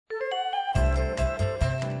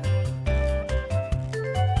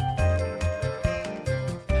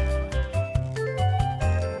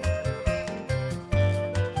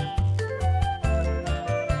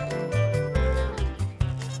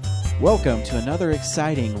Welcome to another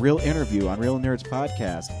exciting Real Interview on Real Nerds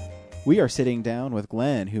Podcast. We are sitting down with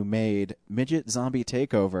Glenn, who made Midget Zombie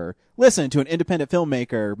Takeover. Listen to an independent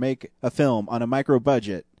filmmaker make a film on a micro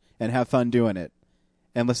budget and have fun doing it.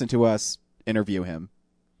 And listen to us interview him.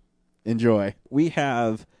 Enjoy. We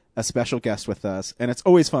have a special guest with us, and it's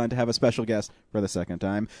always fun to have a special guest for the second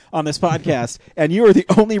time on this podcast, and you are the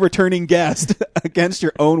only returning guest against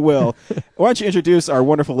your own will. Why don't you introduce our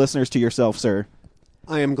wonderful listeners to yourself, sir?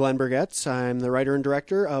 I am Glenn Burgetts. I'm the writer and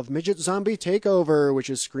director of Midget Zombie Takeover, which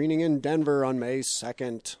is screening in Denver on May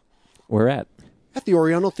 2nd. Where at? At the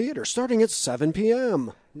Oriental Theater, starting at 7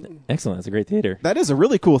 p.m. Excellent. It's a great theater. That is a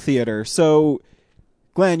really cool theater. So,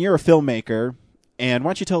 Glenn, you're a filmmaker, and why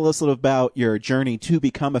don't you tell us a little about your journey to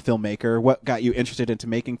become a filmmaker, what got you interested into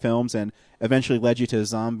making films, and eventually led you to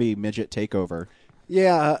Zombie Midget Takeover?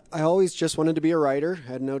 Yeah, I always just wanted to be a writer,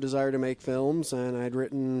 had no desire to make films, and I'd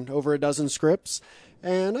written over a dozen scripts,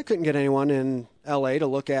 and I couldn't get anyone in L.A. to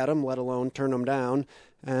look at them, let alone turn them down.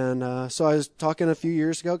 And so I was talking a few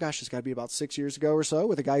years ago, gosh, it's got to be about 6 years ago or so,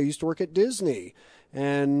 with a guy who used to work at Disney.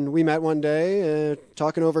 And we met one day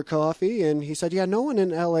talking over coffee, and he said, yeah, no one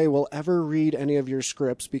in L.A. will ever read any of your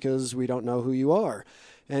scripts because we don't know who you are.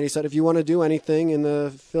 And he said, if you want to do anything in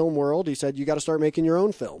the film world, he said, you got to start making your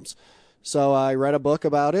own films. So I read a book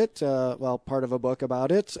about it, part of a book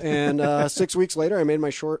about it, and 6 weeks later I made my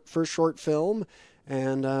first short film,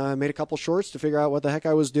 and made a couple shorts to figure out what the heck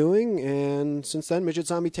I was doing, and since then Midget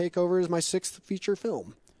Zombie Takeover is my 6th feature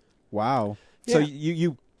film. Wow. Yeah. So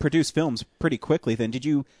you produce films pretty quickly then. Did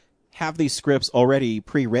you have these scripts already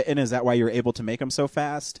pre-written? Is that why you were able to make them so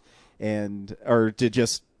fast? Or did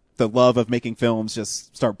just the love of making films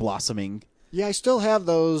just start blossoming? Yeah, I still have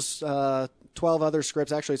those 12 other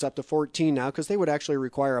scripts. Actually, it's up to 14 now because they would actually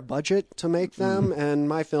require a budget to make them. Mm-hmm. And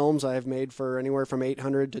my films I've made for anywhere from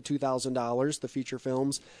 $800 to $2,000, the feature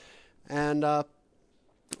films. And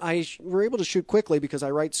we're able to shoot quickly because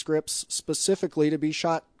I write scripts specifically to be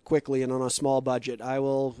shot quickly and on a small budget.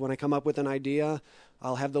 When I come up with an idea,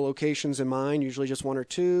 I'll have the locations in mind, usually just one or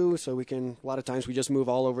two, so a lot of times we just move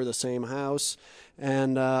all over the same house.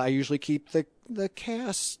 And I usually keep the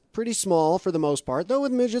cast pretty small for the most part, though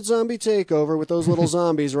with Midget Zombie Takeover, with those little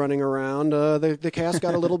zombies running around, the cast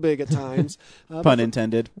got a little big at times. Pun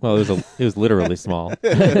intended. Well, it was literally small.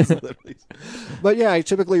 But yeah, I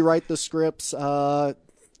typically write the scripts to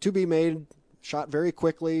be made, shot very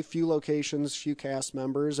quickly, few locations, few cast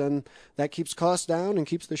members, and that keeps costs down and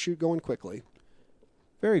keeps the shoot going quickly.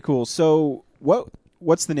 Very cool. So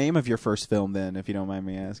what's the name of your first film then, if you don't mind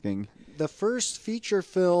me asking? The first feature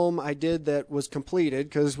film I did that was completed,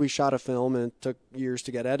 because we shot a film and it took years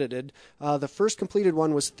to get edited, the first completed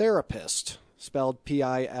one was Therapist, spelled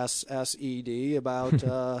Pissed, about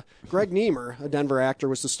Greg Niemer, a Denver actor,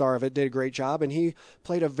 was the star of it, did a great job, and he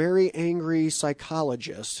played a very angry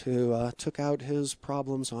psychologist who took out his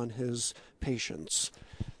problems on his patients.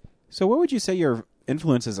 So what would you say your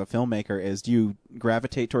influence as a filmmaker is? Do you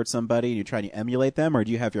gravitate towards somebody and you try to emulate them, or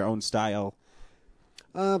do you have your own style?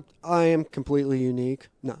 I am completely unique.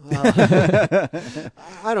 No,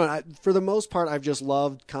 I don't. For the most part, I've just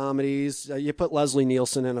loved comedies. You put Leslie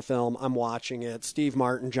Nielsen in a film, I'm watching it. Steve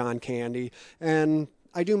Martin, John Candy, and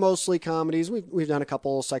I do mostly comedies. We've done a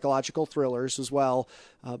couple psychological thrillers as well,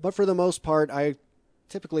 but for the most part, I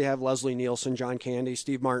typically have Leslie Nielsen, John Candy,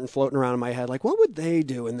 Steve Martin floating around in my head, like, what would they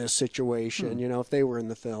do in this situation, if they were in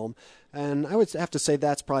the film? And I would have to say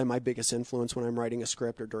that's probably my biggest influence when I'm writing a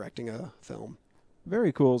script or directing a film.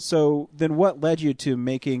 Very cool. So then what led you to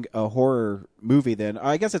making a horror movie then?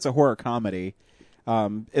 I guess it's a horror comedy.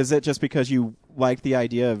 Is it just because you liked the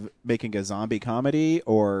idea of making a zombie comedy,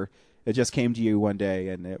 or it just came to you one day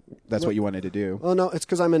and that's what you wanted to do? Well, no, it's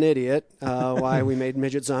because I'm an idiot. Why we made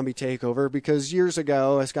Midget Zombie Takeover, because years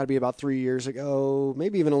ago, it's got to be about 3 years ago,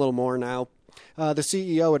 maybe even a little more now, the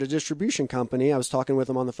CEO at a distribution company, I was talking with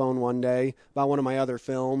him on the phone one day about one of my other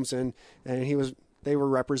films, and they were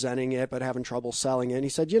representing it but having trouble selling it. And he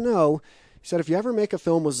said, if you ever make a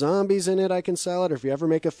film with zombies in it, I can sell it. Or if you ever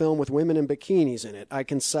make a film with women in bikinis in it, I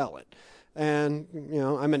can sell it. And,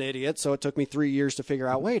 I'm an idiot, so it took me 3 years to figure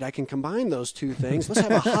out, wait, I can combine those two things. Let's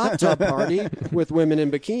have a hot tub party with women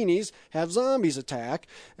in bikinis, have zombies attack.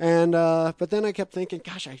 And but then I kept thinking,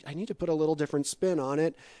 gosh, I need to put a little different spin on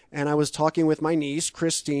it. And I was talking with my niece,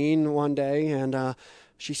 Christine, one day, and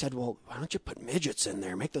she said, well, why don't you put midgets in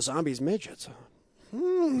there? Make the zombies midgets.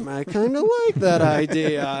 I kind of like that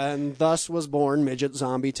idea, and thus was born Midget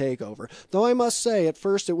Zombie Takeover. Though I must say, at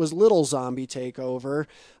first it was Little Zombie Takeover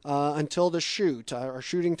until the shoot. Our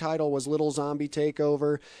shooting title was Little Zombie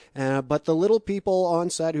Takeover, but the little people on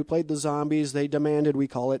set who played the zombies, they demanded we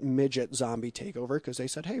call it Midget Zombie Takeover because they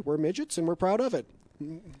said, hey, we're midgets and we're proud of it.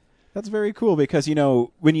 That's very cool because,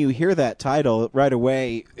 when you hear that title right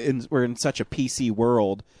away, we're in such a PC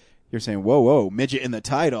world, you're saying, whoa, midget in the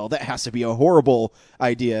title, that has to be a horrible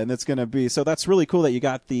idea. And it's going to be, so that's really cool that you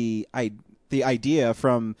got the idea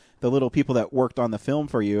from the little people that worked on the film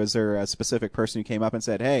for you. Is there a specific person who came up and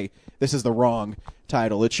said, hey, this is the wrong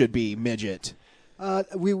title, it should be midget?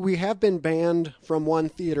 We have been banned from one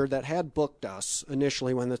theater that had booked us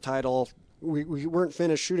initially when the title... We weren't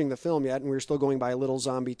finished shooting the film yet, and we were still going by Little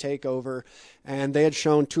Zombie Takeover. And they had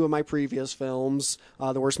shown 2 of my previous films,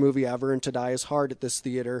 The Worst Movie Ever and To Die Is Hard, at this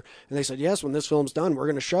theater. And they said, yes, when this film's done, we're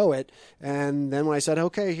going to show it. And then when I said,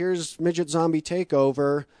 okay, here's Midget Zombie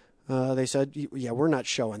Takeover, they said, yeah, we're not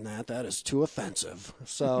showing that. That is too offensive.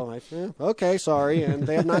 So, okay, sorry. And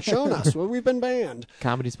they have not shown us. Well, we've been banned.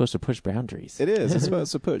 Comedy's supposed to push boundaries. It is. It's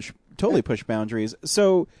supposed to totally push boundaries.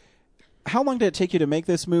 So... how long did it take you to make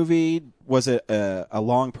this movie? Was it a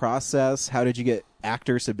long process? How did you get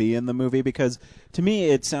actors to be in the movie? Because to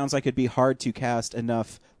me, it sounds like it'd be hard to cast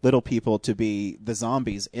enough little people to be the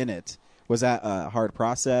zombies in it. Was that a hard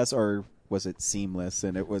process, or was it seamless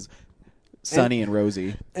and it was sunny and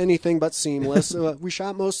rosy? Anything but seamless. We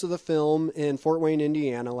shot most of the film in Fort Wayne,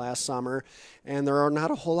 Indiana last summer, and there are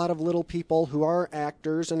not a whole lot of little people who are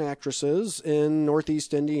actors and actresses in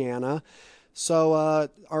Northeast Indiana. So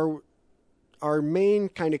our main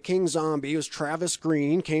kind of king zombie was Travis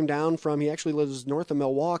Green. He actually lives north of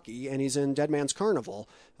Milwaukee, and he's in Dead Man's Carnival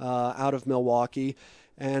out of Milwaukee.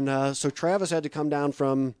 And so Travis had to come down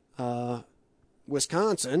from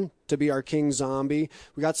Wisconsin to be our king zombie.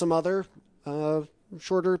 We got some other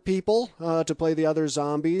shorter people to play the other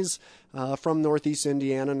zombies from Northeast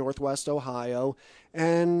Indiana, Northwest Ohio.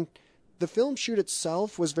 And the film shoot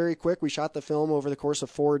itself was very quick. We shot the film over the course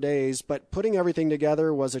of 4 days, but putting everything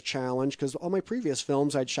together was a challenge because all my previous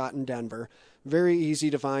films I'd shot in Denver. Very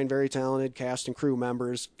easy to find, very talented cast and crew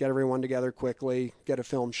members, get everyone together quickly, get a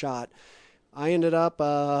film shot. I ended up,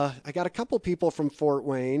 I got a couple people from Fort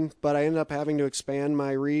Wayne, but I ended up having to expand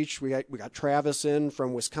my reach. We got Travis in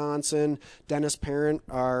from Wisconsin, Dennis Parent,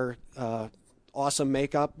 our awesome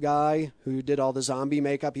makeup guy who did all the zombie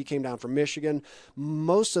makeup. He came down from Michigan.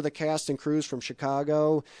 Most of the cast and crews from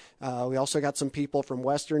Chicago. We also got some people from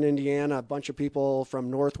Western Indiana, a bunch of people from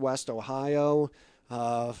Northwest Ohio.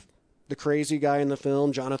 The crazy guy in the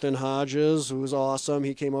film, Jonathan Hodges, who was awesome.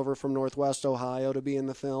 He came over from Northwest Ohio to be in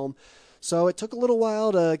the film. So it took a little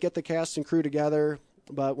while to get the cast and crew together,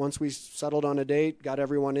 but once we settled on a date, got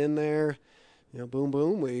everyone in there, boom,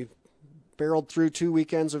 boom, we barreled through 2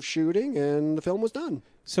 weekends of shooting, and the film was done.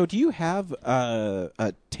 So do you have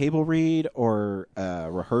a table read or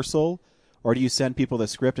a rehearsal, or do you send people the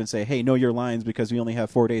script and say, hey, know your lines because we only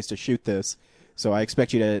have 4 days to shoot this, so I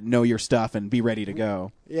expect you to know your stuff and be ready to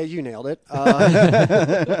go? Yeah, you nailed it.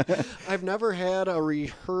 I've never had a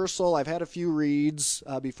rehearsal. I've had a few reads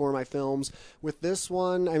before my films. With this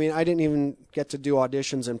one, I didn't even get to do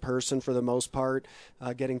auditions in person for the most part,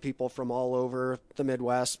 getting people from all over the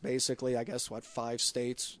Midwest, basically, 5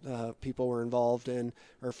 states people were involved in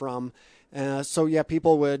or from. So, yeah,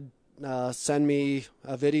 people would send me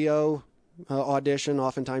a video audition,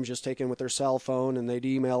 oftentimes just taken with their cell phone, and they'd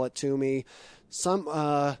email it to me.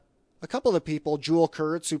 A couple of the people, Jewel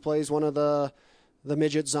Kurtz, who plays one of the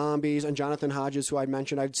midget zombies, and Jonathan Hodges, who I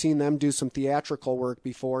mentioned, I'd seen them do some theatrical work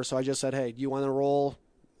before, so I just said, hey, do you want to roll?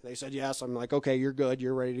 They said yes. I'm like, okay, you're good.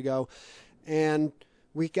 You're ready to go. And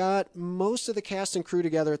we got most of the cast and crew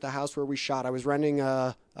together at the house where we shot. I was renting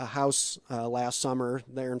a house last summer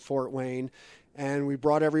there in Fort Wayne, and we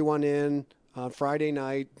brought everyone in on Friday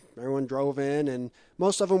night. Everyone drove in, and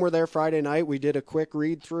most of them were there Friday night. We did a quick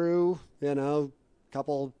read-through,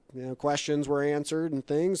 couple questions were answered and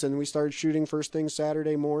things, and we started shooting first thing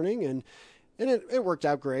Saturday morning, and it worked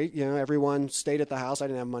out great. Everyone stayed at the house. I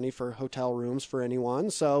didn't have money for hotel rooms for anyone,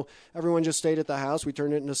 so everyone just stayed at the house. We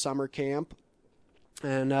turned it into summer camp,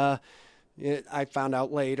 and I found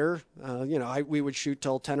out later, we would shoot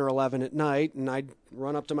till 10 or 11 at night, and I'd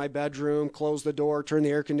run up to my bedroom, close the door, turn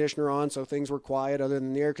the air conditioner on so things were quiet other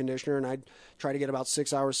than the air conditioner, and I'd try to get about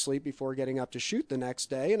 6 hours sleep before getting up to shoot the next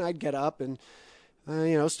day, and I'd get up and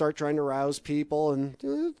start trying to rouse people, and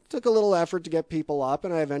it took a little effort to get people up,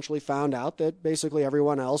 and I eventually found out that basically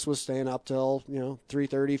everyone else was staying up till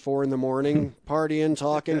 3:30, 4 in the morning, partying,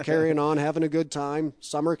 talking, carrying on, having a good time,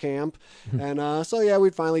 summer camp. And so yeah,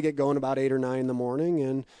 we'd finally get going about 8 or 9 in the morning,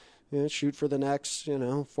 and shoot for the next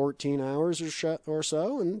 14 hours or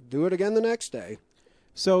so, and do it again the next day.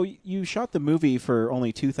 So you shot the movie for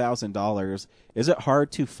only $2,000. Is it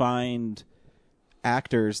hard to find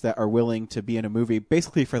actors that are willing to be in a movie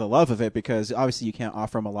basically for the love of it, because obviously you can't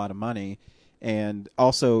offer them a lot of money, and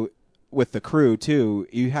also with the crew too,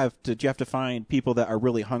 you have to find people that are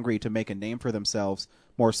really hungry to make a name for themselves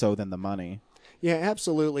more so than the money? Yeah,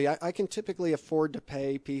 absolutely. I can typically afford to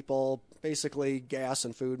pay people basically gas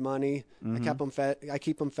and food money. Mm-hmm. I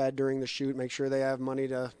keep them fed during the shoot, make sure they have money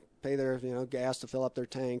to pay their gas to fill up their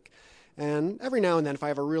tank. And every now and then, if I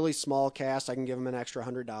have a really small cast, I can give them an extra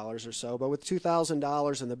 $100 or so. But with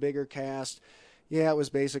 $2,000 and the bigger cast, yeah, it was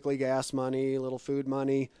basically gas money, a little food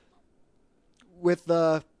money. With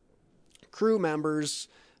the crew members,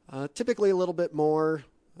 typically a little bit more.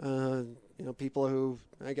 People who,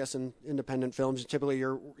 I guess in independent films, typically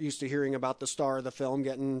you're used to hearing about the star of the film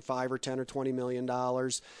getting $5 or $10 or $20 million.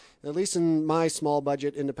 At least in my small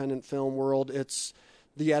budget independent film world, it's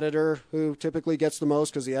the editor who typically gets the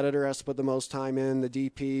most, because the editor has to put the most time in. The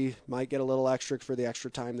DP might get a little extra for the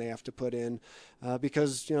extra time they have to put in,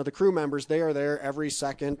 because the crew members, they are there every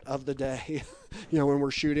second of the day. When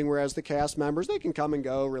we're shooting, whereas the cast members, they can come and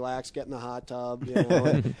go, relax, get in the hot tub,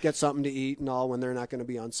 and get something to eat and all when they're not going to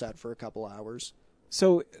be on set for a couple hours.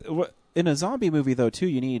 So in a zombie movie though too,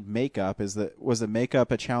 you need makeup. Was the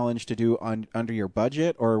makeup a challenge to do under your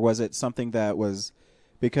budget, or was it something that was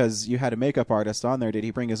because you had a makeup artist on there? Did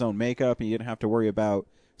he bring his own makeup and you didn't have to worry about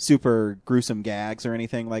super gruesome gags or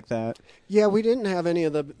anything like that? Yeah, we didn't have any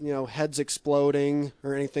of the heads exploding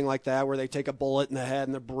or anything like that, where they take a bullet in the head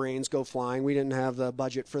and the brains go flying. We didn't have the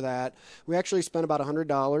budget for that. We actually spent about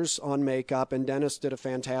 $100 on makeup, and Dennis did a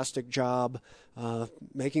fantastic job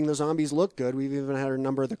making the zombies look good. We've even had a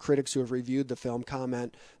number of the critics who have reviewed the film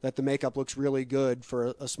comment that the makeup looks really good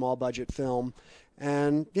for a small budget film.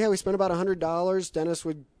 And yeah, we spent about $100. Dennis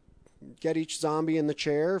would get each zombie in the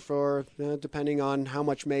chair for, depending on how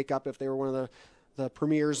much makeup, if they were one of the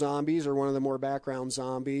premier zombies or one of the more background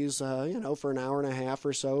zombies, for an hour and a half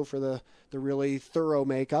or so for the really thorough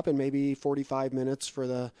makeup, and maybe 45 minutes for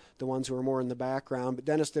the ones who are more in the background. But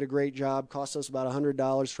Dennis did a great job, cost us about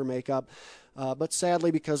 $100 for makeup. But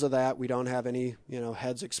sadly, because of that, we don't have any,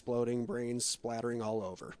 heads exploding, brains splattering all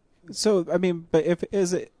over. So, I mean, but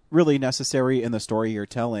is it really necessary in the story you're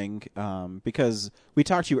telling? Because we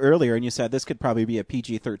talked to you earlier and you said this could probably be a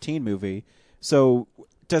PG-13 movie. So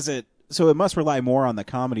it must rely more on the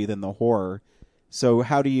comedy than the horror. So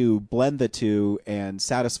how do you blend the two and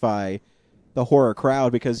satisfy the horror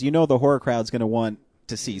crowd? Because the horror crowd's going to want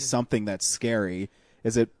to see something that's scary.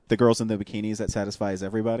 Is it the girls in the bikinis that satisfies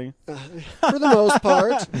everybody? For the most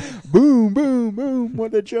part. Boom, boom, boom.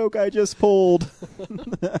 What a joke I just pulled.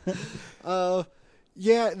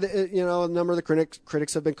 Yeah, a number of the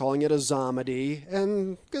critics have been calling it a zomedy,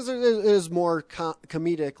 and because it is more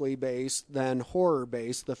comedically based than horror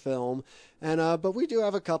based, the film. And but we do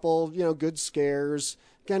have a couple, good scares.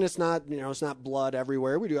 Again, it's not blood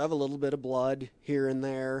everywhere. We do have a little bit of blood here and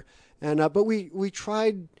there, and but we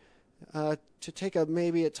tried to take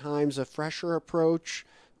maybe at times a fresher approach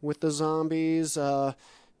with the zombies.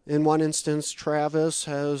 In one instance, Travis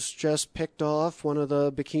has just picked off one of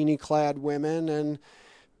the bikini-clad women, and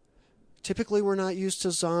typically we're not used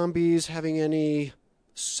to zombies having any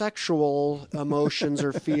sexual emotions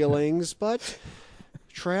or feelings, but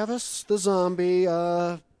Travis, the zombie,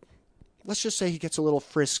 let's just say he gets a little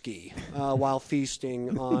frisky while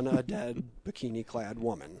feasting on a dead bikini-clad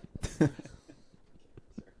woman.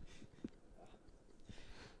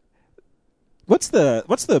 What's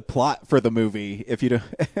the plot for the movie? If you don't,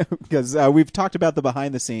 because we've talked about the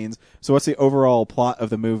behind the scenes. So what's the overall plot of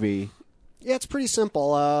the movie? Yeah, it's pretty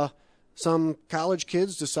simple. Some college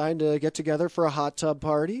kids decide to get together for a hot tub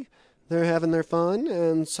party. They're having their fun,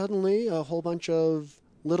 and suddenly a whole bunch of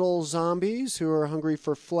little zombies who are hungry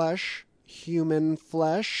for flesh, human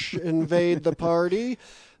flesh, invade the party.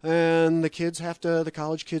 And the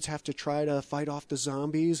college kids have to try to fight off the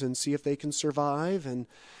zombies and see if they can survive. And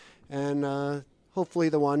hopefully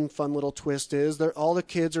the one fun little twist is all the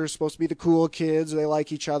kids are supposed to be the cool kids. They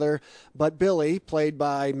like each other. But Billy, played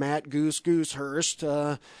by Matt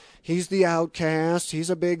Goosehurst, he's the outcast. He's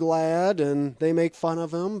a big lad, and they make fun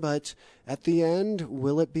of him. But at the end,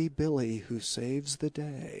 will it be Billy who saves the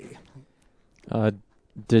day?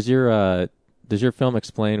 Did does your film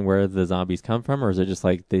explain where the zombies come from, or is it just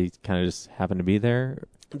like they kind of just happen to be there?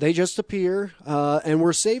 They just appear, and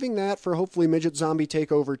we're saving that for hopefully Midget Zombie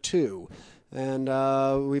Takeover 2. And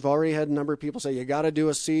we've already had a number of people say, you got to do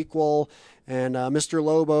a sequel. And Mr.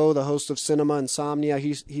 Lobo, the host of Cinema Insomnia,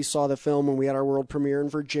 he saw the film when we had our world premiere in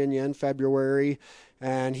Virginia in February.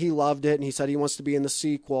 And he loved it, and he said he wants to be in the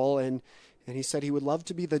sequel. And he said he would love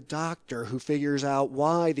to be the doctor who figures out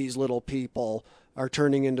why these little people are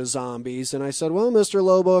turning into zombies. And I said, well, Mr.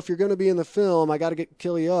 Lobo, if you're going to be in the film, I got to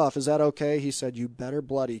kill you off. Is that okay? He said, you better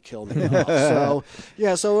bloody kill me off.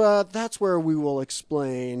 So that's where we will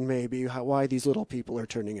explain maybe why these little people are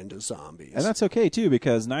turning into zombies. And that's okay, too,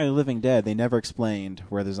 because Night of the Living Dead, they never explained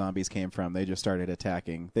where the zombies came from. They just started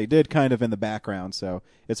attacking. They did kind of in the background, so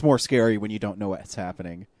it's more scary when you don't know what's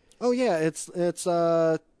happening. Oh, yeah, it's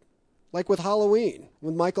like with Halloween,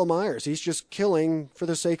 with Michael Myers. He's just killing for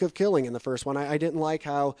the sake of killing in the first one. I didn't like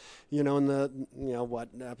how, in the, what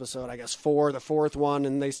episode, I guess 4, the fourth one,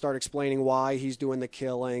 and they start explaining why he's doing the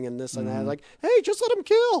killing and this and that. Like, hey, just let him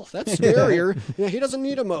kill. That's scarier. He doesn't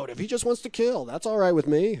need a motive. He just wants to kill. That's all right with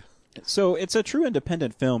me. So it's a true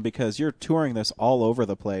independent film because you're touring this all over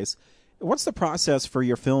the place. What's the process for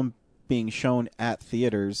your film being shown at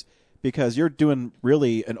theaters? Because you're doing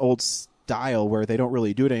really an old style where they don't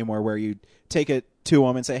really do it anymore, where you take it to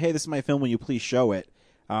them and say, hey, this is my film, will you please show it?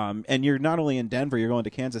 And you're not only in Denver, you're going to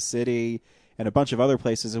Kansas City and a bunch of other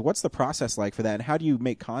places. What's the process like for that? And how do you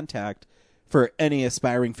make contact for any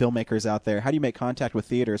aspiring filmmakers out there? How do you make contact with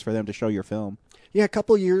theaters for them to show your film? Yeah, a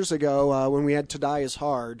couple years ago when we had To Die Is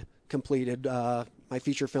Hard completed, my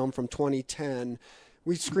feature film from 2010,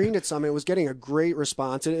 we screened it some. It was getting a great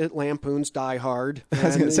response. It lampoons Die Hard. I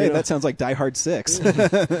was going to say, that sounds like Die Hard 6.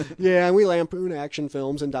 Yeah, and we lampoon action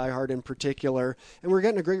films and Die Hard in particular. And we're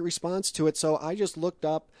getting a great response to it. So I just looked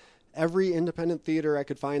up every independent theater I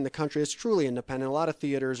could find in the country. It's truly independent. A lot of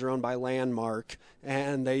theaters are owned by Landmark,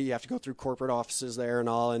 and you have to go through corporate offices there and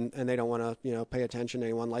all, and they don't want to pay attention to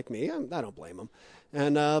anyone like me. I don't blame them.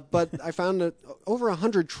 And but I found that over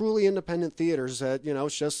 100 truly independent theaters that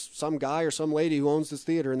it's just some guy or some lady who owns this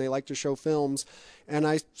theater and they like to show films. And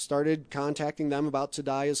I started contacting them about To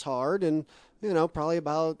Die Is Hard, and probably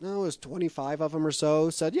about it was 25 of them or so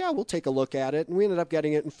said, yeah, we'll take a look at it. And we ended up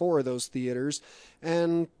getting it in 4 of those theaters.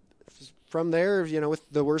 And from there, with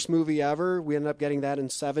The Worst Movie Ever, we ended up getting that in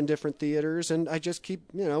 7 different theaters. And I just keep,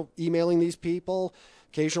 emailing these people.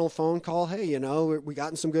 Occasional phone call, hey, we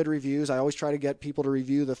gotten some good reviews. I always try to get people to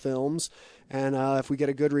review the films. And if we get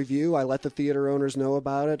a good review, I let the theater owners know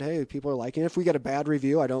about it. Hey, people are liking it. If we get a bad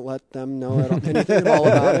review, I don't let them know anything at all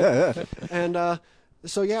about it. And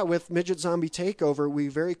so, yeah, with Midget Zombie Takeover, we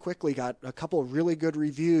very quickly got a couple of really good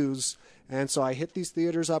reviews. And so I hit these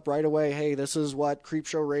theaters up right away. Hey, this is what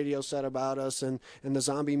Creepshow Radio said about us, and the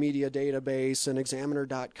Zombie Media Database and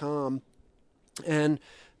Examiner.com. And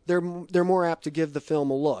they're more apt to give the film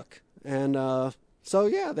a look. And so,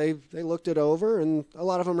 yeah, they looked it over, and a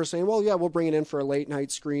lot of them are saying, well, yeah, we'll bring it in for a late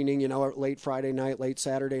night screening, late Friday night, late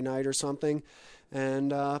Saturday night or something. And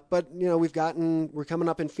but we're coming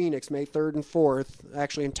up in Phoenix May 3rd and 4th,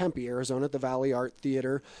 actually in Tempe, Arizona, at the Valley Art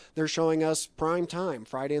Theater. They're showing us prime time,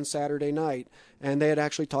 Friday and Saturday night, and they had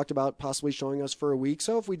actually talked about possibly showing us for a week.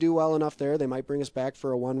 So if we do well enough there, they might bring us back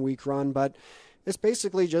for a 1-week run. But it's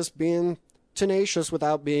basically just being tenacious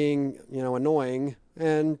without being annoying,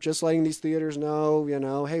 and just letting these theaters know,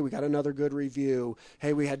 hey, we got another good review.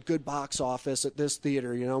 Hey, we had good box office at this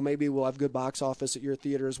theater. Maybe we'll have good box office at your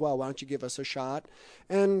theater as well. Why don't you give us a shot?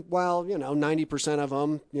 And while 90% of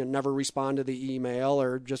them never respond to the email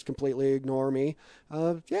or just completely ignore me,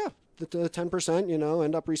 the 10%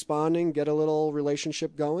 end up responding, get a little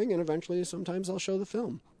relationship going, and eventually sometimes I'll show the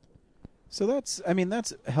film. So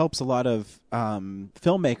that helps a lot of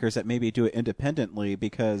filmmakers that maybe do it independently,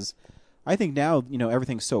 because I think now,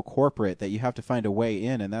 everything's so corporate that you have to find a way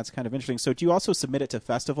in, and that's kind of interesting. So do you also submit it to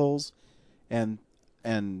festivals and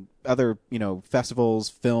other, festivals,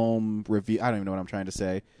 film review? I don't even know what I'm trying to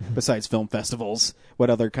say. Besides film festivals, what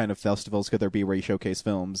other kind of festivals could there be where you showcase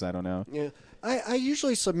films? I don't know. Yeah. I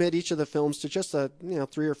usually submit each of the films to just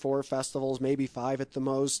 3 or 4 festivals, maybe 5 at the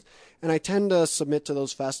most. And I tend to submit to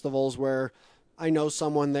those festivals where I know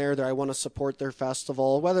someone there that I want to support their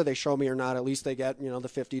festival. Whether they show me or not, at least they get, the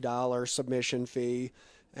 $50 submission fee.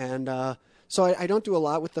 And so I don't do a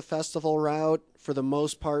lot with the festival route for the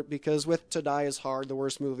most part, because with To Die Is Hard, The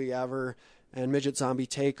Worst Movie Ever, and Midget Zombie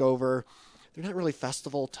Takeover, they're not really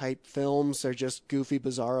festival-type films. They're just goofy,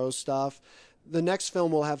 bizarro stuff. The next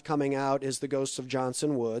film we'll have coming out is The Ghosts of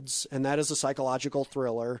Johnson Woods, and that is a psychological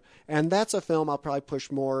thriller. And that's a film I'll probably push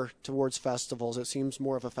more towards festivals. It seems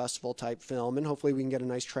more of a festival-type film, and hopefully we can get a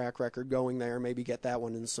nice track record going there, maybe get that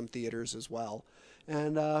one in some theaters as well.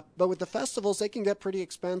 And but with the festivals, they can get pretty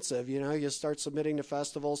expensive. You start submitting to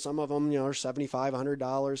festivals. Some of them, are $75,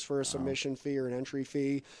 $100 for a submission fee or an entry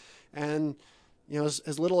fee. And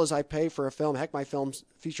as little as I pay for a film, heck, my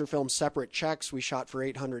feature film Separate Checks, we shot for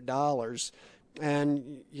 $800.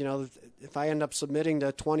 And, if I end up submitting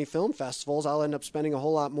to 20 film festivals, I'll end up spending a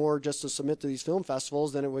whole lot more just to submit to these film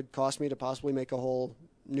festivals than it would cost me to possibly make a whole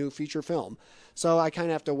new feature film. So I kind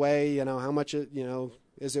of have to weigh, how much,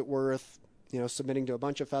 is it worth, submitting to a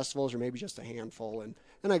bunch of festivals or maybe just a handful, and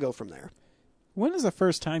I go from there. When was the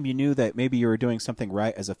first time you knew that maybe you were doing something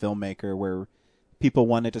right as a filmmaker where people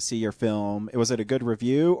wanted to see your film? Was it a good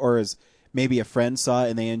review, or is maybe a friend saw it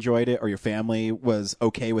and they enjoyed it, or your family was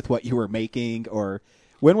okay with what you were making? Or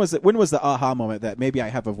when was the aha moment that maybe I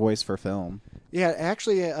have a voice for film? Yeah,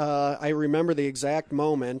 actually, I remember the exact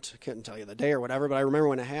moment. I couldn't tell you the day or whatever, but I remember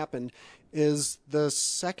when it happened. Is the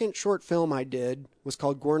second short film I did was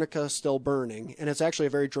called Guernica Still Burning, and it's actually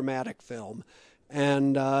a very dramatic film.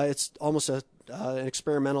 And it's almost an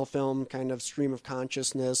experimental film, kind of stream of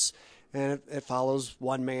consciousness. And it follows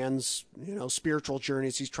one man's, spiritual journey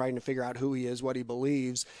as he's trying to figure out who he is, what he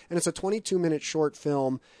believes. And it's a 22-minute short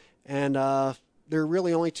film, and there are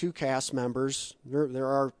really only two cast members. There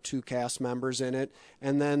are two cast members in it,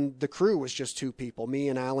 and then the crew was just two people, me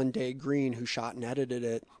and Alan Day Green, who shot and edited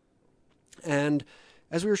it. And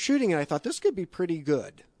as we were shooting it, I thought this could be pretty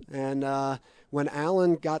good. And when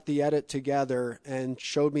Alan got the edit together and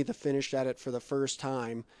showed me the finished edit for the first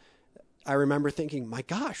time, I remember thinking, my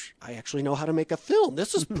gosh, I actually know how to make a film.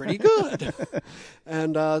 This is pretty good.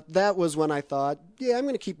 And that was when I thought, yeah, I'm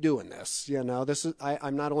going to keep doing this.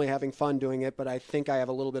 I'm not only having fun doing it, but I think I have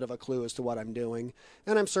a little bit of a clue as to what I'm doing.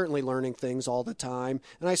 And I'm certainly learning things all the time.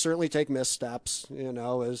 And I certainly take missteps,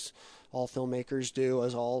 as all filmmakers do,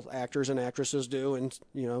 as all actors and actresses do, and,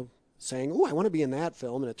 saying, oh, I want to be in that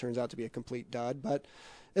film. And it turns out to be a complete dud. But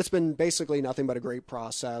it's been basically nothing but a great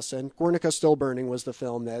process. And Guernica Still Burning was the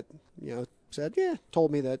film that,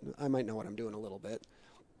 told me that I might know what I'm doing a little bit.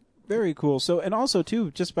 Very cool. So, and also, too,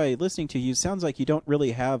 just by listening to you, sounds like you don't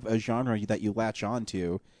really have a genre that you latch on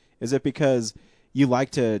to. Is it because you like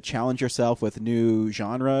to challenge yourself with new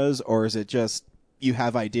genres, or is it just you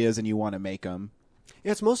have ideas and you want to make them?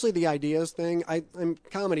 Yeah, it's mostly the ideas thing.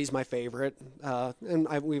 Comedy's my favorite, and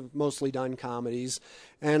we've mostly done comedies,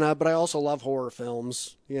 but I also love horror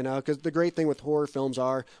films. Because the great thing with horror films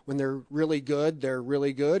are when they're really good,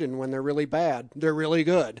 and when they're really bad, they're really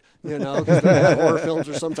good. Because the bad horror films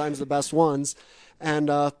are sometimes the best ones,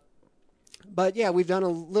 but yeah, we've done a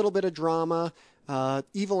little bit of drama.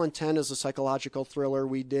 Evil Intent is a psychological thriller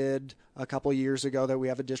we did a couple years ago that we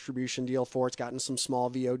have a distribution deal for. It's gotten some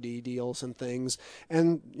small VOD deals and things.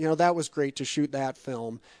 And, that was great to shoot that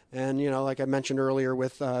film. And, like I mentioned earlier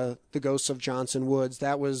with The Ghosts of Johnson Woods,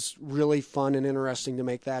 that was really fun and interesting to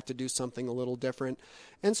make that, to do something a little different.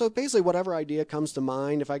 And so basically whatever idea comes to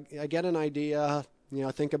mind, if I get an idea,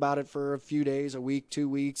 think about it for a few days, a week, 2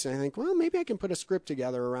 weeks, and I think, well, maybe I can put a script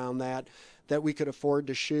together around that we could afford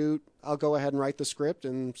to shoot. I'll go ahead and write the script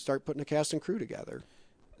and start putting a cast and crew together.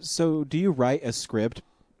 So do you write a script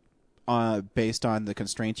based on the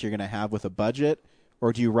constraints you're going to have with a budget,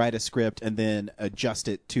 or do you write a script and then adjust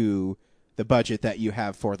it to the budget that you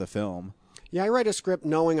have for the film? Yeah, I write a script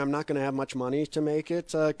knowing I'm not going to have much money to make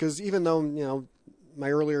it, because even though, my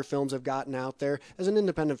earlier films have gotten out there, as an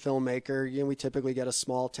independent filmmaker, we typically get a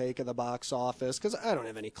small take of the box office because I don't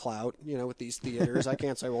have any clout, with these theaters. I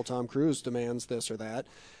can't say, well, Tom Cruise demands this or that.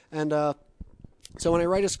 And so when I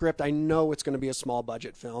write a script, I know it's going to be a small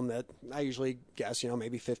budget film that I usually guess,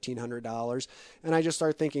 maybe $1,500. And I just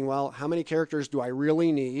start thinking, well, how many characters do I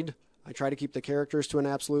really need? I try to keep the characters to an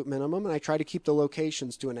absolute minimum, and I try to keep the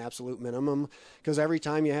locations to an absolute minimum, because every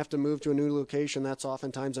time you have to move to a new location, that's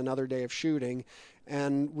oftentimes another day of shooting.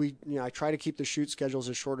 And I try to keep the shoot schedules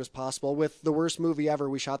as short as possible. With The Worst Movie Ever,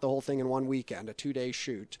 we shot the whole thing in one weekend, a 2-day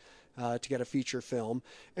shoot, to get a feature film.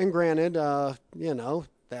 And granted,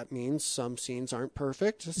 that means some scenes aren't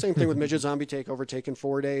perfect. Same thing with Midget Zombie Takeover, taking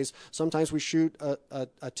 4 days. Sometimes we shoot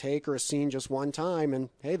a take or a scene just one time, and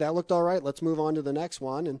hey, that looked all right. Let's move on to the next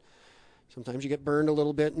one. And sometimes you get burned a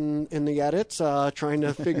little bit in the edits, trying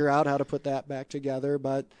to figure out how to put that back together.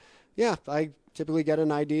 But yeah, I typically get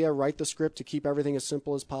an idea, write the script to keep everything as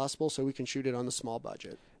simple as possible so we can shoot it on the small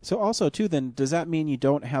budget. So also, too, then, does that mean you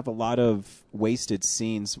don't have a lot of wasted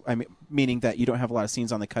scenes? I mean, meaning that you don't have a lot of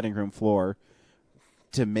scenes on the cutting room floor?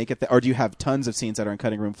 to make it, or do you have tons of scenes that are on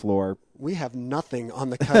cutting room floor? We have nothing on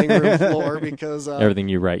the cutting room floor because everything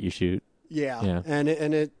you write, you shoot. Yeah. And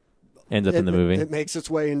it ends up in the movie. It makes its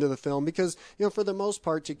way into the film because, for the most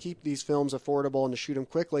part, to keep these films affordable and to shoot them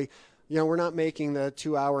quickly, we're not making the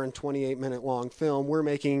 2 hour and 28-minute long film. We're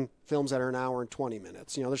making films that are an hour and 20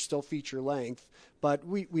 minutes. They're still feature length, but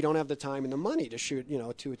we don't have the time and the money to shoot, a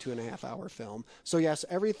 2.5 hour film. So yes,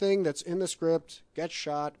 everything that's in the script gets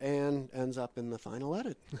shot and ends up in the final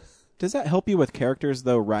edit. Does that help you with characters,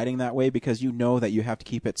 though, writing that way? Because you know that you have to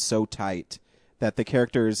keep it so tight that the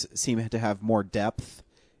characters seem to have more depth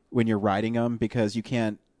when you're writing them, because you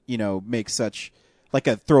can't, make such like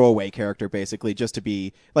a throwaway character, basically, just to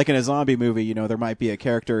be like in a zombie movie. There might be a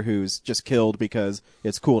character who's just killed because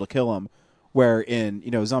it's cool to kill him. Where in,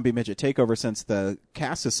 Zombie Midget Takeover, since the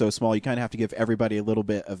cast is so small, you kind of have to give everybody a little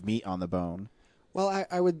bit of meat on the bone. Well,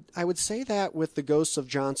 I would say that with the Ghosts of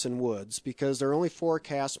Johnson Woods, because there are only 4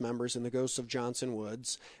 cast members in the Ghosts of Johnson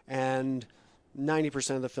Woods, and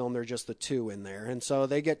 90% of the film, they're just the 2 in there. And so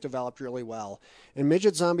they get developed really well. In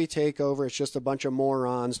Midget Zombie Takeover, it's just a bunch of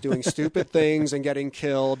morons doing stupid things and getting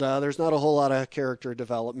killed. There's not a whole lot of character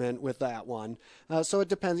development with that one. So it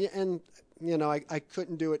depends. And, I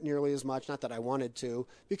couldn't do it nearly as much, not that I wanted to,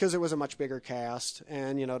 because it was a much bigger cast.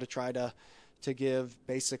 And, to try to give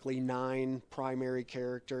basically 9 primary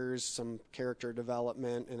characters some character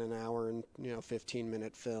development in an hour and,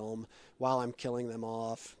 15-minute film while I'm killing them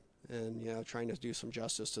off. And, trying to do some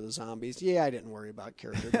justice to the zombies. Yeah, I didn't worry about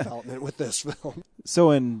character development with this film.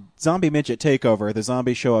 So in Zombie Midget Takeover, the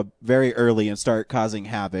zombies show up very early and start causing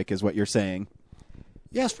havoc, is what you're saying.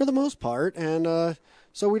 Yes, for the most part. And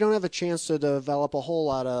so we don't have a chance to develop a whole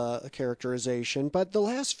lot of characterization. But the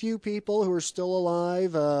last few people who are still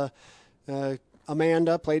alive,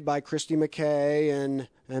 Amanda, played by Christy McKay,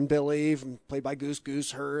 and Billy, played by Goose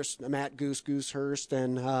Goosehurst, Matt Goose Goosehurst,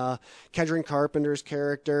 and Kedron Carpenter's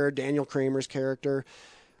character, Daniel Kramer's character.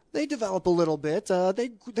 They develop a little bit.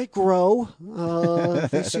 They grow.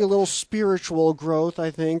 They see a little spiritual growth,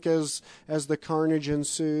 I think, as the carnage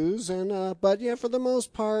ensues. And but yeah, for the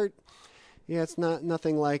most part, yeah, it's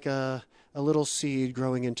nothing like a little seed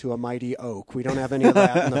growing into a mighty oak. We don't have any of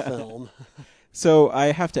that in the film. So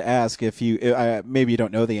I have to ask, if you maybe you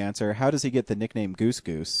don't know the answer, how does he get the nickname Goose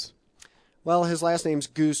Goose? Well, his last name's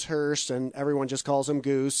Goosehurst, and everyone just calls him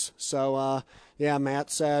Goose. So, yeah, Matt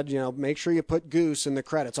said, make sure you put Goose in the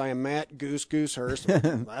credits. I am Matt Goose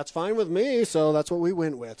Goosehurst. That's fine with me, so that's what we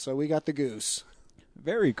went with. So we got the Goose.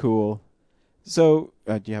 Very cool. So,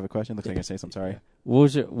 do you have a question? Looks like I say something. Sorry.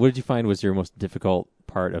 What did you find was your most difficult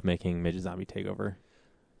part of making Midget Zombie Takeover?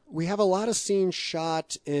 We have a lot of scenes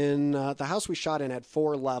shot in the house we shot in had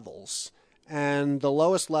 4 levels, and the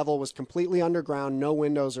lowest level was completely underground, no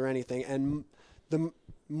windows or anything. And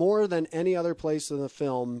more than any other place in the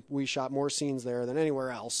film, we shot more scenes there than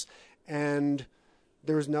anywhere else. And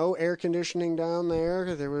there was no air conditioning down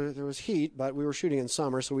there. There was heat, but we were shooting in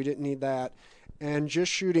summer, so we didn't need that. And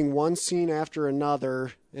just shooting one scene after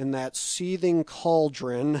another in that seething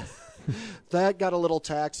cauldron. That got a little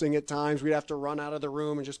taxing at times. We'd have to run out of the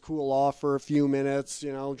room and just cool off for a few minutes,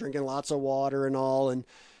 drinking lots of water and all.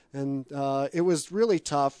 And it was really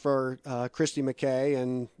tough for Christy McKay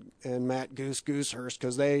and Matt Goosehurst,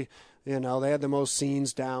 because they had the most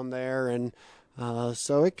scenes down there. And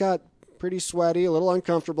so it got pretty sweaty, a little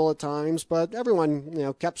uncomfortable at times, but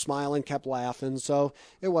everyone, kept smiling, kept laughing. So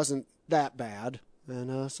it wasn't that bad.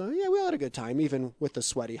 And so, yeah, we all had a good time, even with the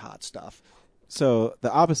sweaty, hot stuff. So the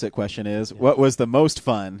opposite question is, what was the most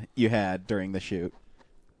fun you had during the shoot?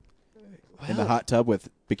 In the hot tub with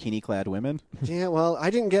bikini-clad women? Yeah, well, I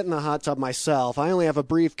didn't get in the hot tub myself. I only have a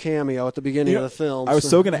brief cameo at the beginning of the film. I was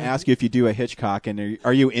so going to ask you if you do a Hitchcock, and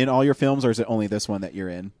are you in all your films, or is it only this one that you're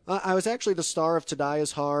in? I was actually the star of To Die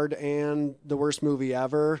Is Hard and The Worst Movie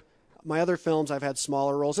Ever. My other films, I've had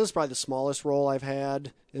smaller roles. This is probably the smallest role I've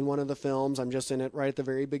had in one of the films. I'm just in it right at the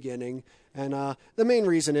very beginning. And the main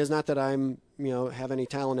reason is not that I'm, have any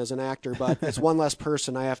talent as an actor, but it's one less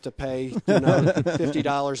person I have to pay,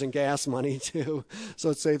 $50 in gas money to, so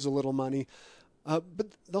it saves a little money. But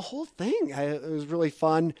the whole thing, it was really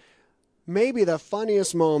fun. Maybe the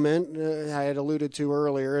funniest moment I had alluded to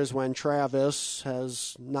earlier is when Travis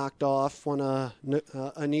has knocked off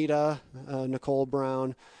Anita, Nicole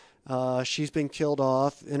Brown. She's been killed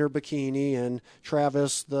off in her bikini, and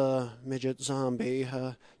Travis, the midget zombie,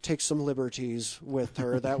 takes some liberties with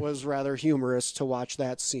her. That was rather humorous to watch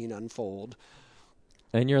that scene unfold.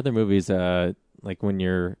 And your other movies, like when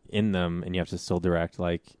you're in them and you have to still direct,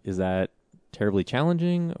 is that terribly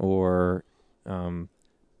challenging, or?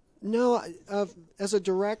 No, as a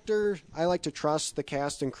director, I like to trust the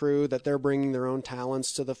cast and crew that they're bringing their own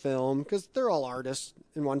talents to the film because they're all artists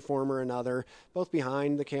in one form or another, both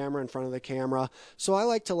behind the camera, in front of the camera. So I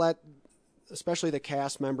like to let, especially the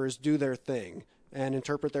cast members, do their thing and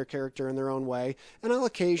interpret their character in their own way. And I'll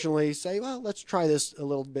occasionally say, well, let's try this a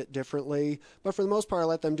little bit differently. But for the most part, I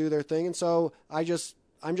let them do their thing. And so I'm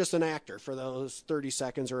just an actor for those 30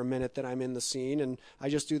 seconds or a minute that I'm in the scene, and I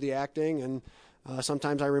just do the acting. And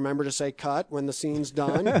sometimes I remember to say cut when the scene's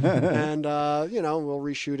done, and we'll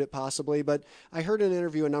reshoot it possibly. But I heard an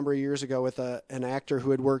interview a number of years ago with an actor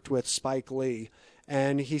who had worked with Spike Lee,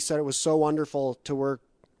 and he said it was so wonderful to work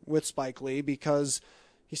with Spike Lee because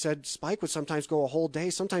he said Spike would sometimes go a whole day,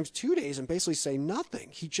 sometimes 2 days, and basically say nothing.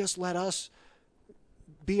 He just let us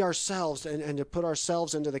be ourselves and to put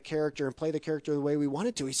ourselves into the character and play the character the way we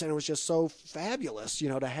wanted to. He said it was just so fabulous,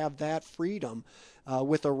 to have that freedom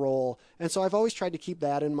with a role. And so I've always tried to keep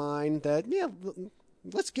that in mind, that,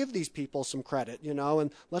 let's give these people some credit,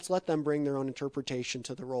 and let's let them bring their own interpretation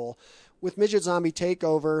to the role. With Midget Zombie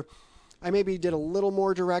Takeover, I maybe did a little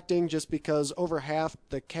more directing just because over half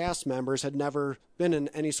the cast members had never been in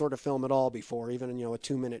any sort of film at all before, even, a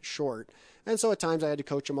 2-minute short. And so at times I had to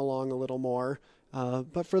coach them along a little more.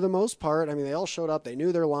 But for the most part, they all showed up, they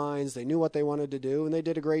knew their lines, they knew what they wanted to do, and they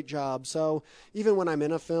did a great job. So even when I'm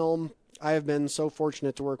in a film, I have been so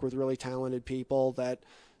fortunate to work with really talented people that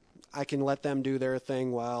I can let them do their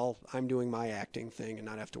thing while I'm doing my acting thing and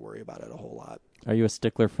not have to worry about it a whole lot. Are you a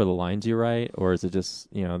stickler for the lines you write, or is it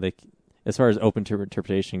just, they, as far as open to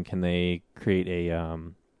interpretation, can they create a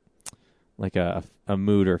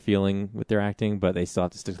mood or feeling with their acting, but they still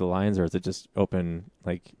have to stick to the lines, or is it just open,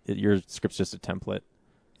 your script's just a template?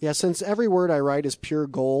 Yeah, since every word I write is pure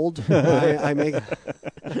gold, I make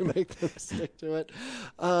them stick to it.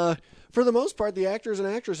 For the most part, the actors and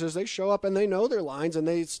actresses, they show up and they know their lines and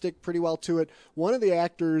they stick pretty well to it. One of the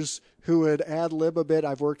actors who would ad-lib a bit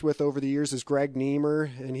I've worked with over the years is Greg Niemer,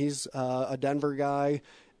 and he's a Denver guy.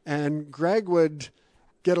 And Greg would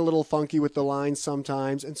get a little funky with the lines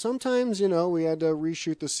sometimes. And sometimes, we had to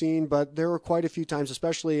reshoot the scene, but there were quite a few times,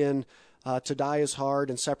 especially in To Die Is Hard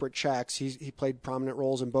and Separate Checks. He played prominent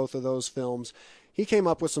roles in both of those films. He came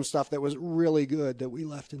up with some stuff that was really good that we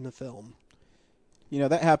left in the film.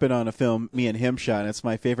 That happened on a film me and him shot, and it's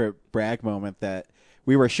my favorite brag moment that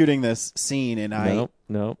we were shooting this scene, and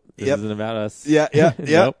Nope. This isn't about us. Yeah.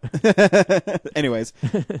 Anyways,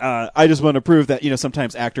 I just want to prove that,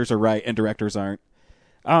 sometimes actors are right and directors aren't.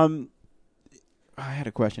 I had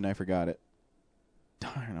a question. I forgot it.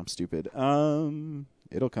 Darn, I'm stupid.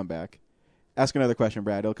 It'll come back. Ask another question,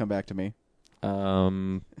 Brad. It'll come back to me.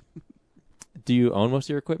 Do you own most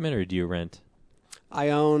of your equipment, or do you rent? I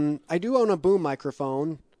do own a boom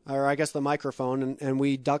microphone, or I guess the microphone, and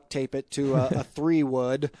we duct tape it to a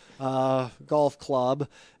 3-wood golf club,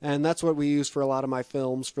 and that's what we use for a lot of my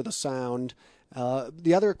films for the sound.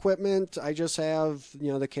 The other equipment, I just have,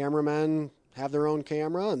 the cameramen have their own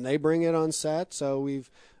camera, and they bring it on set, so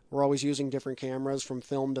we're always using different cameras from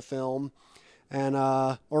film to film. And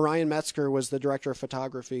Orion Metzger was the director of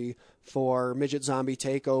photography for Midget Zombie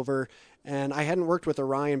Takeover. And I hadn't worked with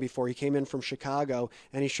Orion before. He came in from Chicago,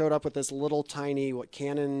 and he showed up with this little tiny,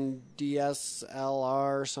 Canon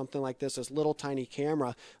DSLR, something like this little tiny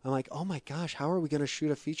camera. I'm like, oh my gosh, how are we going to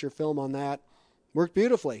shoot a feature film on that? Worked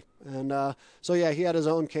beautifully. And so, yeah, he had his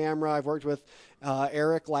own camera. I've worked with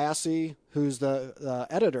Eric Lassie, who's the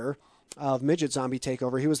editor of Midget Zombie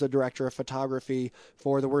Takeover. He was the director of photography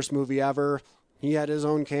for The Worst Movie Ever. He had his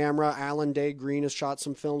own camera. Alan Day Green has shot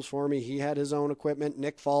some films for me. He had his own equipment.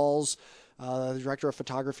 Nick Falls, the director of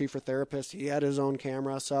photography for Therapist, he had his own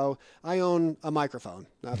camera. So I own a microphone.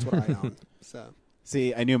 That's what I own. So,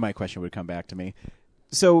 see, I knew my question would come back to me.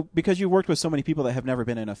 So because you worked with so many people that have never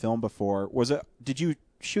been in a film before, did you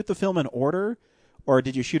shoot the film in order, or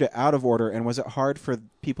did you shoot it out of order? And was it hard for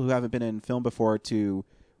people who haven't been in film before to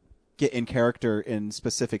get in character in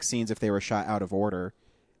specific scenes if they were shot out of order?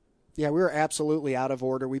 Yeah, we were absolutely out of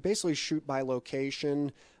order. We basically shoot by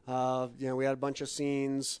location. We had a bunch of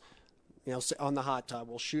scenes, on the hot tub.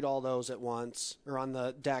 We'll shoot all those at once, or on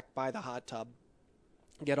the deck by the hot tub,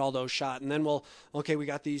 get all those shot. And then we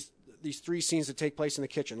got these 3 scenes that take place in the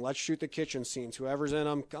kitchen. Let's shoot the kitchen scenes. Whoever's in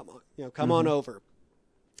them, come on over.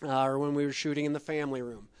 Or when we were shooting in the family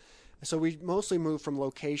room. So we mostly moved from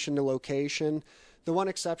location to location. The one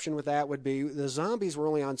exception with that would be the zombies were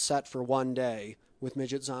only on set for 1 day with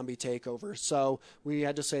Midget Zombie Takeover. So we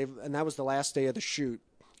had to save, and that was the last day of the shoot.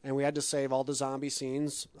 And we had to save all the zombie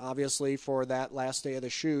scenes, obviously, for that last day of the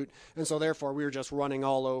shoot. And so therefore we were just running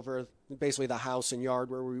all over, basically the house and yard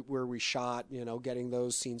where we shot, getting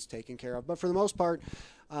those scenes taken care of. But for the most part,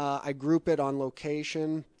 I group it on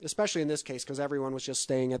location, especially in this case because everyone was just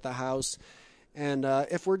staying at the house. And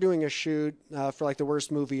if we're doing a shoot for like the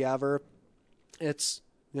worst movie ever, it's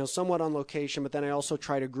somewhat on location, but then I also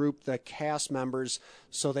try to group the cast members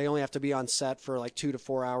so they only have to be on set for like 2 to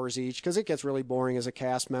 4 hours each, because it gets really boring as a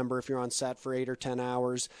cast member if you're on set for 8 or 10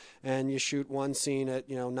 hours and you shoot one scene at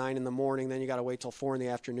 9 in the morning, then you got to wait till 4 in the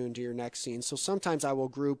afternoon to your next scene. So sometimes I will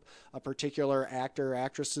group a particular actor or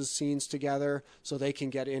actress's scenes together so they can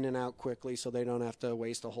get in and out quickly, so they don't have to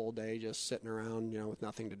waste a whole day just sitting around with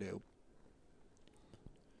nothing to do.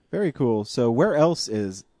 Very cool. So where else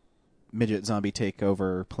is Midget Zombie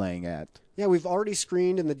Takeover playing at? Yeah, we've already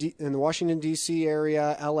screened in the Washington, D.C.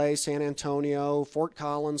 area, L.A., San Antonio, Fort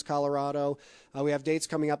Collins, Colorado. We have dates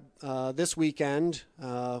coming up this weekend,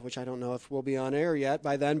 which I don't know if we'll be on air yet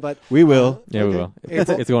by then, but we will. Yeah, we will.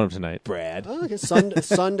 It's going up tonight, Brad. Okay,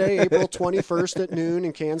 Sunday, April 21st at noon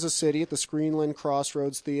in Kansas City at the Screenland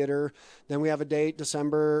Crossroads Theater. Then we have a date May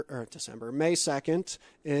 2nd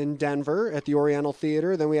in Denver at the Oriental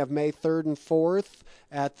Theater. Then we have May 3rd and 4th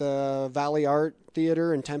at the Valley Art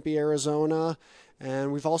Theater in Tempe, Arizona.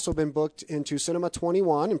 And we've also been booked into Cinema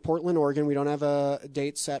 21 in Portland, Oregon. We don't have a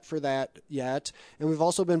date set for that yet. And we've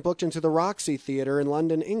also been booked into the Roxy Theater in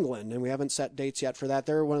London, England. And we haven't set dates yet for that.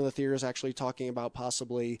 They're one of the theaters actually talking about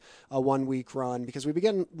possibly a 1-week run, because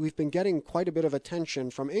we've been getting quite a bit of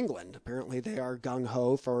attention from England. Apparently they are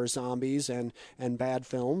gung-ho for zombies and bad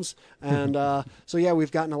films. And so, yeah,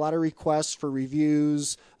 we've gotten a lot of requests for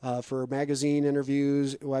reviews, for magazine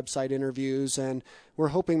interviews, website interviews, and we're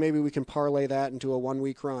hoping maybe we can parlay that into a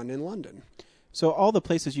 1-week run in London. So all the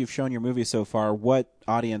places you've shown your movie so far, what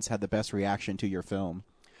audience had the best reaction to your film?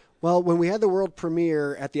 Well, when we had the world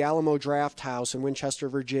premiere at the Alamo Draft House in Winchester,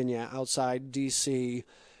 Virginia, outside D.C.,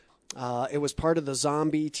 it was part of the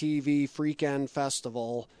Zombie TV Freakend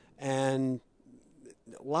Festival, and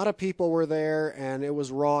a lot of people were there, and it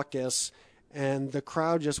was raucous, and the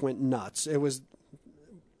crowd just went nuts. It was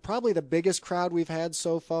probably the biggest crowd we've had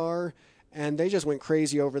so far, and they just went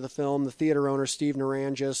crazy over the film. The theater owner, Steve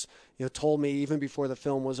Narangis, told me even before the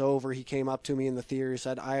film was over, he came up to me in the theater, he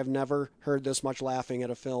said, "I have never heard this much laughing at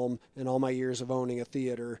a film in all my years of owning a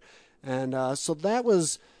theater." And so that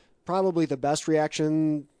was probably the best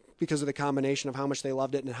reaction because of the combination of how much they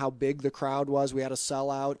loved it and how big the crowd was. We had a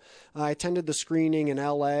sellout. I attended the screening in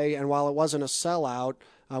L.A., and while it wasn't a sellout,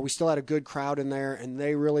 we still had a good crowd in there, and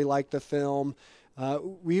they really liked the film.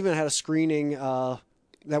 We even had a screening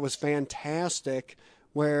that was fantastic,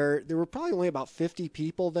 where there were probably only about 50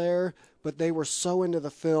 people there, but they were so into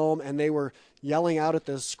the film, and they were yelling out at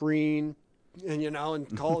the screen,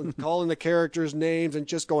 and calling the characters' names and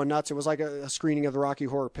just going nuts. It was like a screening of the Rocky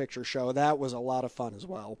Horror Picture Show. That was a lot of fun as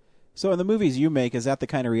well. So in the movies you make, is that the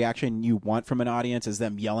kind of reaction you want from an audience? Is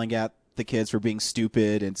them yelling at the kids for being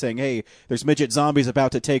stupid and saying, "Hey, there's midget zombies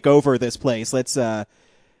about to take over this place. Let's get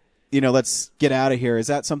out of here"? Is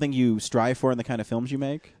that something you strive for in the kind of films you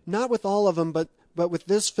make? Not with all of them, but with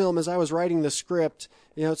this film, as I was writing the script,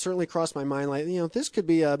 it certainly crossed my mind, like, this could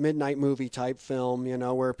be a midnight movie type film,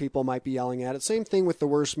 where people might be yelling at it. Same thing with The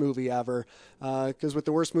Worst Movie Ever, because with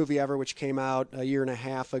The Worst Movie Ever, which came out a year and a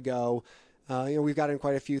half ago, we've got in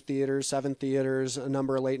quite a few theaters, 7 theaters, a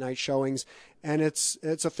number of late night showings, and it's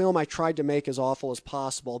a film I tried to make as awful as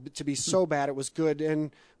possible, but to be so bad it was good,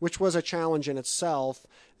 and which was a challenge in itself.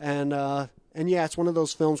 And yeah, it's one of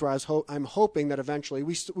those films where I'm hoping that eventually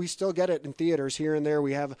we still get it in theaters here and there.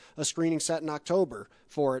 We have a screening set in October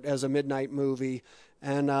for it as a midnight movie.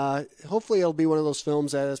 And hopefully it'll be one of those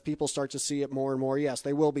films that as people start to see it more and more, yes,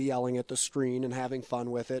 they will be yelling at the screen and having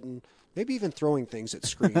fun with it, and maybe even throwing things at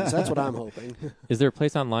screens. That's what I'm hoping. Is there a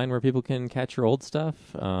place online where people can catch your old stuff?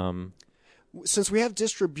 Since we have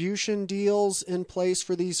distribution deals in place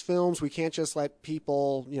for these films, we can't just let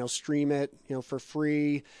people, stream it, for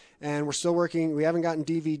free. And we're still working. We haven't gotten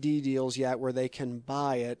DVD deals yet where they can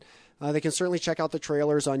buy it. They can certainly check out the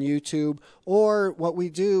trailers on YouTube. Or what we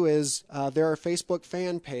do is there are Facebook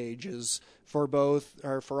fan pages for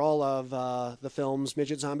all of the films,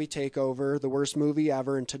 Midget Zombie Takeover, The Worst Movie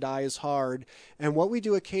Ever, and To Die Is Hard. And what we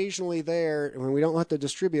do occasionally there, when we don't let the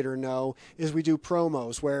distributor know, is we do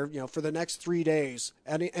promos where, for the next 3 days,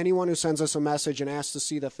 anyone who sends us a message and asks to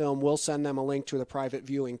see the film, we'll send them a link to the private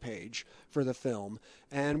viewing page for the film.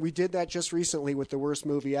 And we did that just recently with The Worst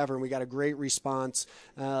Movie Ever, and we got a great response,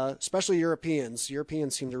 especially Europeans.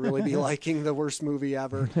 Europeans seem to really be liking The Worst Movie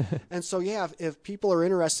Ever. And so, yeah, if people are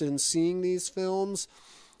interested in seeing these films,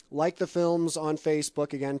 like the films on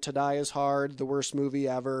Facebook. Again, To Die Is Hard, The Worst Movie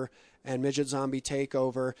Ever, and Midget Zombie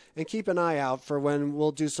Takeover. And keep an eye out for when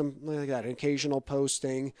we'll do some like that, occasional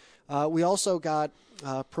posting. We also got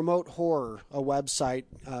Promote Horror, a website.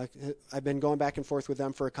 I've been going back and forth with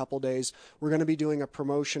them for a couple days. We're going to be doing a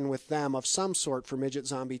promotion with them of some sort for Midget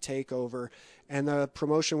Zombie Takeover. And the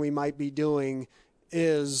promotion we might be doing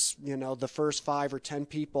is, the first 5 or 10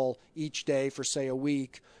 people each day for, say, a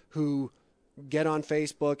week who get on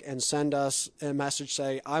Facebook and send us a message,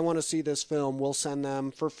 say, I want to see this film. We'll send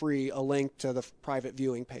them for free a link to the private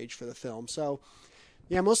viewing page for the film. So,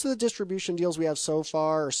 yeah, most of the distribution deals we have so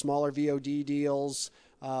far are smaller VOD deals.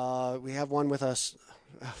 We have one with us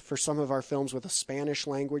for some of our films with a Spanish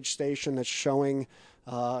language station that's showing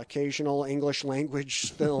occasional English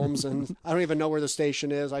language films, and I don't even know where the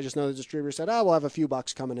station is. I just know the distributor said, we'll have a few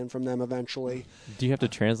bucks coming in from them eventually. Do you have to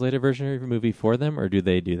translate a version of your movie for them, or do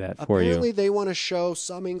they do that for you? Apparently they want to show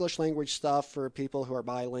some English language stuff for people who are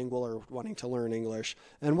bilingual or wanting to learn English.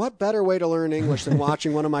 And what better way to learn English than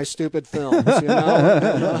watching one of my stupid films,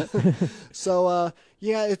 So,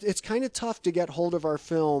 yeah, it's kind of tough to get hold of our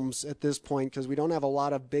films at this point because we don't have a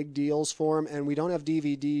lot of big deals for them, and we don't have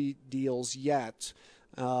DVD deals yet.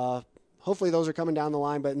 Hopefully those are coming down the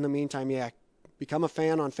line, but in the meantime, yeah, become a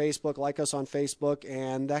fan on Facebook, like us on Facebook,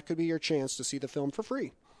 and that could be your chance to see the film for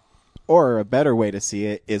free. Or a better way to see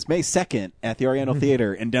it is May 2nd at the Oriental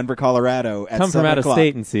Theater in Denver, Colorado. At Come from out of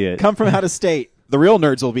state and see it. Come from out of state. The real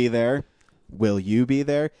nerds will be there. Will you be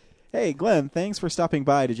there? Hey, Glenn, thanks for stopping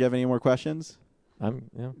by. Did you have any more questions?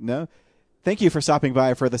 Yeah. No? Thank you for stopping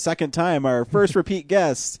by for the second time, our first repeat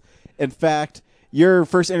guest. In fact, your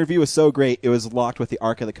first interview was so great, it was locked with the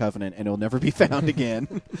Ark of the Covenant, and it'll never be found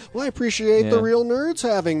again. Well, I appreciate the Real Nerds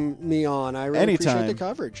having me on. I really appreciate the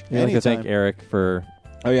coverage. I'd like to thank Eric for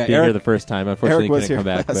being Eric, here the first time. Unfortunately, Eric was he couldn't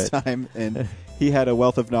here come back. last time, and he had a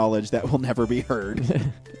wealth of knowledge that will never be heard.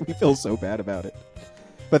 We feel so bad about it.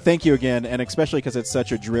 But thank you again, and especially because it's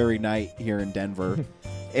such a dreary night here in Denver.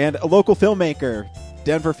 And a local filmmaker,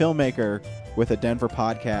 Denver filmmaker, with a Denver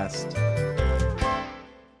podcast.